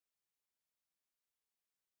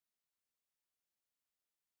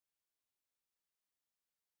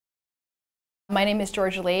My name is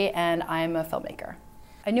Georgia Lee, and I'm a filmmaker.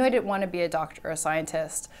 I knew I didn't want to be a doctor or a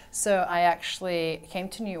scientist, so I actually came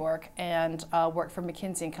to New York and worked for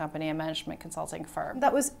McKinsey & Company, a management consulting firm.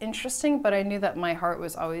 That was interesting, but I knew that my heart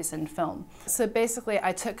was always in film. So basically,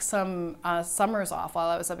 I took some summers off while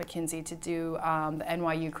I was at McKinsey to do the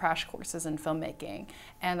NYU crash courses in filmmaking,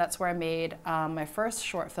 and that's where I made my first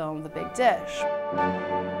short film, The Big Dish.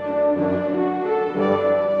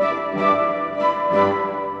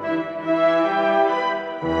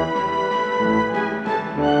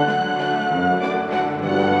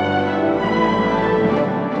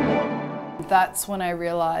 That's when I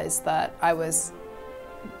realized that I was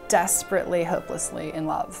desperately, hopelessly in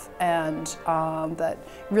love, and that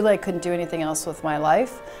really I couldn't do anything else with my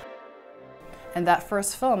life. And that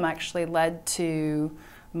first film actually led to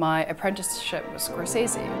my apprenticeship with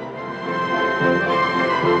Scorsese.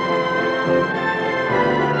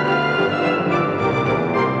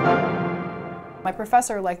 My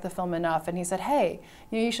professor liked the film enough, and he said, hey,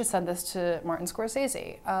 you should send this to Martin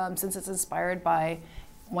Scorsese, since it's inspired by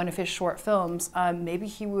one of his short films, maybe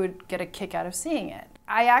he would get a kick out of seeing it.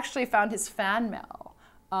 I actually found his fan mail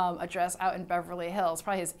address out in Beverly Hills,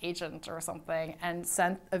 probably his agent or something, and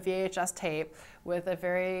sent a VHS tape with a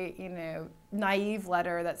very, naive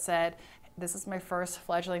letter that said, this is my first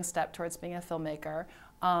fledgling step towards being a filmmaker.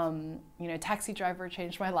 Taxi driver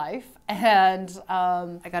changed my life, and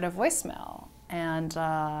I got a voicemail. And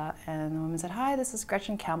the woman said, hi, this is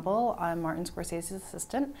Gretchen Campbell. I'm Martin Scorsese's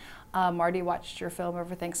assistant. Marty watched your film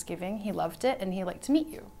over Thanksgiving. He loved it, and he'd like to meet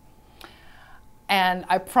you. And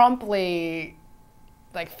I promptly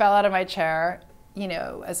fell out of my chair.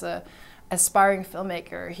 As a aspiring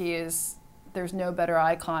filmmaker, there's no better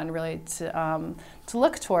icon really to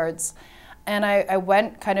look towards. And I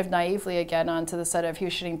went kind of naively again onto the set of, he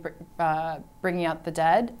was shooting Bringing Out the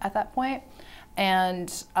Dead at that point.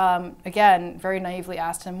 And again, very naively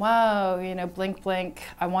asked him, wow, blink, blink,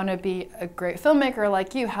 I want to be a great filmmaker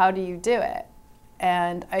like you, how do you do it?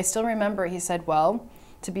 And I still remember he said, well,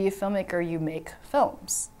 to be a filmmaker, you make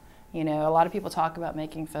films. A lot of people talk about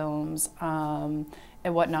making films and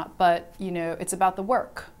whatnot, but it's about the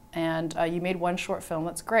work. And you made one short film,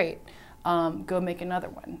 that's great. Go make another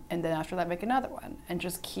one, and then after that make another one, and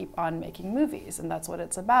just keep on making movies, and that's what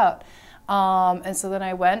it's about. And so then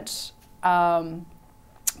I went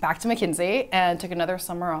back to McKinsey and took another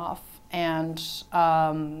summer off, and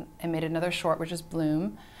made another short, which is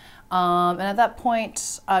Bloom. And at that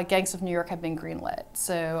point, Gangs of New York had been greenlit.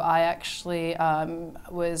 So I actually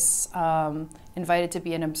was invited to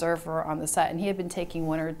be an observer on the set, and he had been taking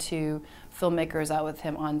one or two filmmakers out with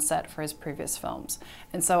him on set for his previous films.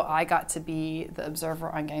 And so I got to be the observer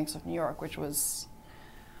on Gangs of New York, which was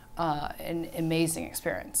an amazing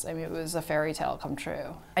experience. I mean, it was a fairy tale come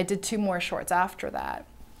true. I did 2 more shorts after that.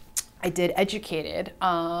 I did Educated,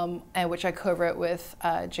 which I co-wrote with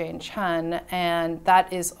Jane Chen, and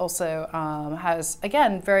that is also has,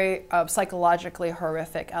 again, very psychologically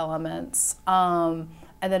horrific elements.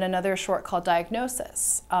 And then another short called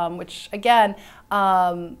Diagnosis, which again,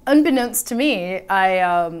 unbeknownst to me,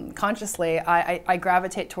 consciously, I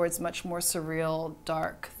gravitate towards much more surreal,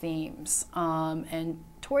 dark themes, and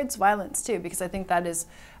towards violence too, because I think that is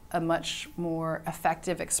a much more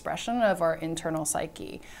effective expression of our internal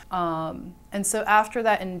psyche. And so after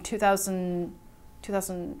that, in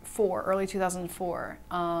 2004, early 2004,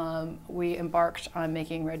 we embarked on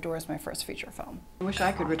making Red Doors, my first feature film. I wish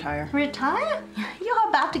I could retire. Retire? You're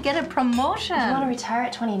about to get a promotion. You want to retire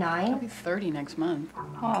at 29? I'll be 30 next month.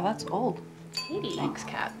 Oh, that's old. Katie. Thanks,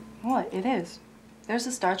 Kat. What? It is. There's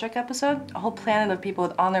a Star Trek episode. A whole planet of people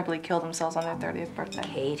would honorably kill themselves on their 30th birthday.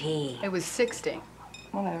 Katie. It was 60.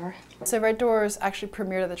 Whatever. So Red Doors actually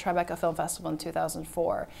premiered at the Tribeca Film Festival in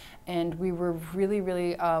 2004, and we were really,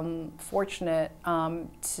 really fortunate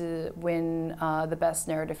to win the Best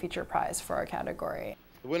Narrative Feature Prize for our category.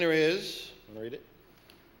 The winner is, want to read it?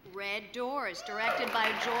 Red Doors, directed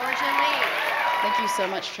by Georgia Lee. Thank you so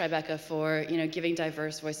much, Tribeca, for giving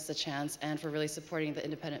diverse voices a chance and for really supporting the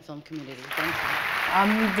independent film community. Thank you.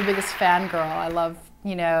 I'm the biggest fangirl. I love,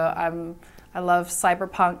 I love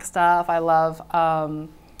cyberpunk stuff. I love, I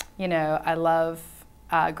love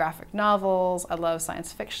graphic novels. I love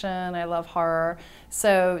science fiction. I love horror.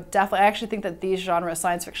 So definitely, I actually think that these genres,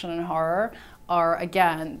 science fiction and horror, are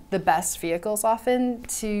again the best vehicles often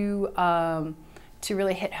to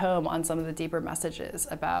really hit home on some of the deeper messages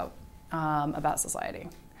about society.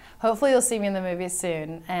 Hopefully, you'll see me in the movies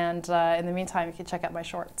soon. And in the meantime, you can check out my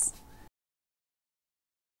shorts.